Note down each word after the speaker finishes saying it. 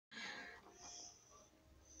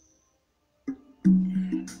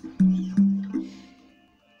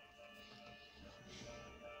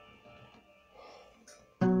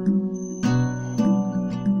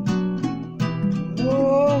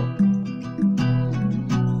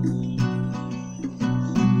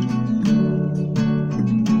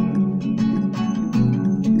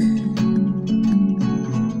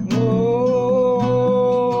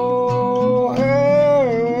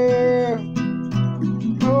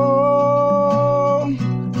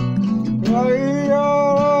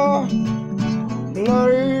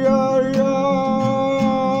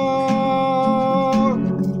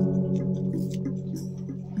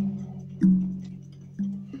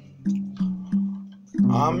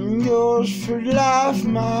I'm yours for life,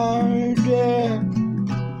 my dear.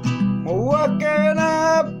 Walking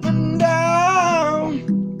up and down,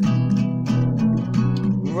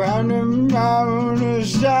 round and round the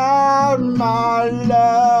side, my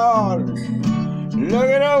lord. Look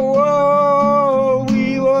at the world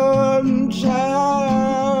we once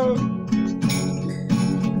had.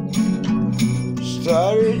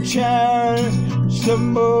 Started chanting,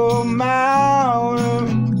 stumble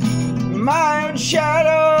mountain, my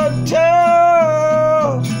shadow too.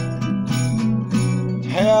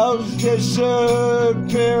 Hell's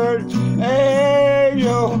disappeared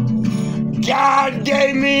angel, God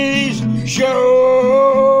gave me this show.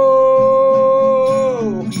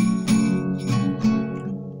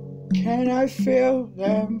 Can I feel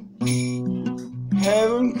them?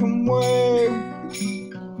 Heaven come where?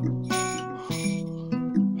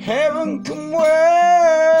 Heaven come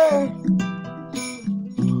where?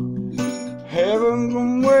 Heaven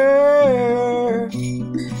come where?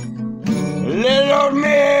 Little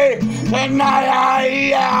me tonight,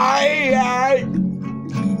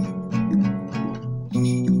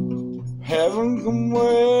 heaven come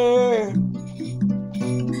where?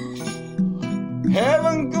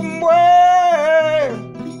 Heaven come where?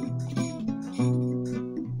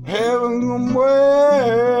 Heaven come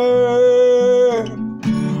where?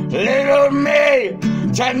 Little me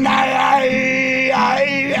tonight,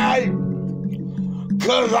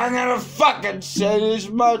 'cause I'm gonna fucking say this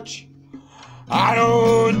much. I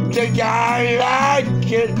don't think I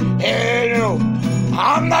like it, you know.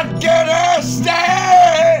 I'm not gonna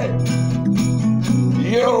stay.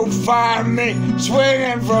 You'll find me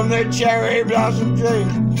swinging from the cherry blossom tree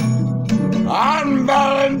on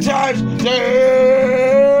Valentine's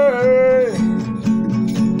Day.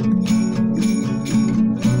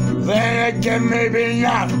 Then again, maybe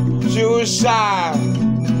not. Suicide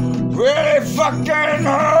really fucking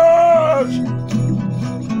hurts.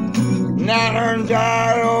 Now and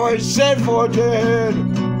I always said for dead.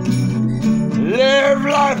 Live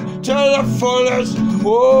life to the fullest.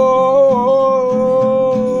 Whoa,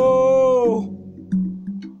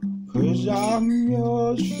 'cause I'm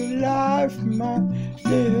yours for life, my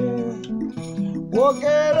dear.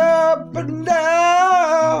 Walking up and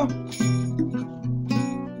down,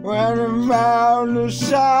 running round the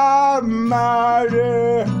side, my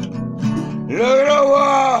dear. Look at the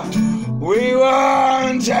world we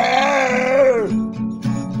once had.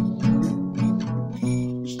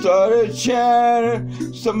 Started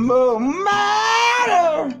chanting, stumble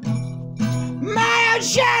matter, my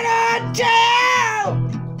shadow tell.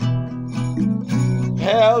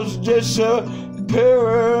 Hell's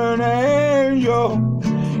disappearing angel,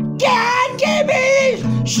 God give me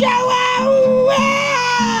this show.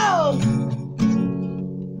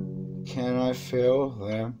 Can I feel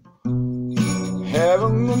them?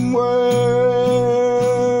 Heaven come where?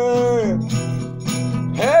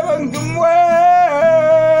 Heaven come where?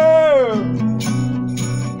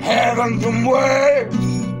 Heaven come where?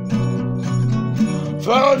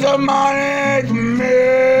 For demonic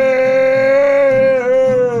mirror.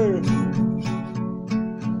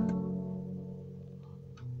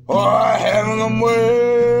 Oh, heaven come where?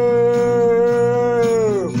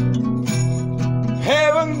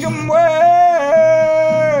 Heaven come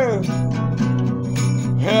where?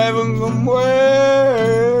 Heaven come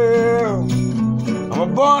where? I'm a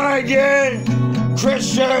born again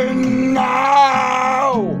Christian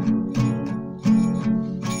now.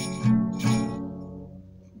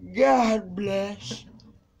 God bless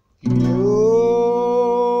you.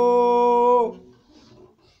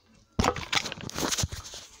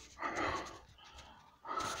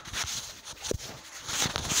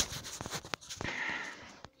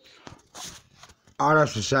 I'd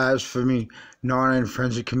have to say it's for me 19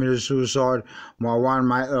 friends that committed suicide. My one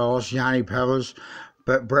mate that I lost, Yanni Pavlis.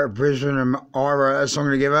 But Brisbane and I wrote that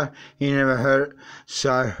song together. He never heard it.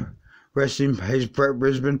 So rest in peace, Brett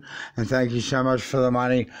Brisbane. And thank you so much for the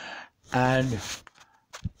money. And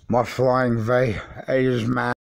my flying V, it is mad.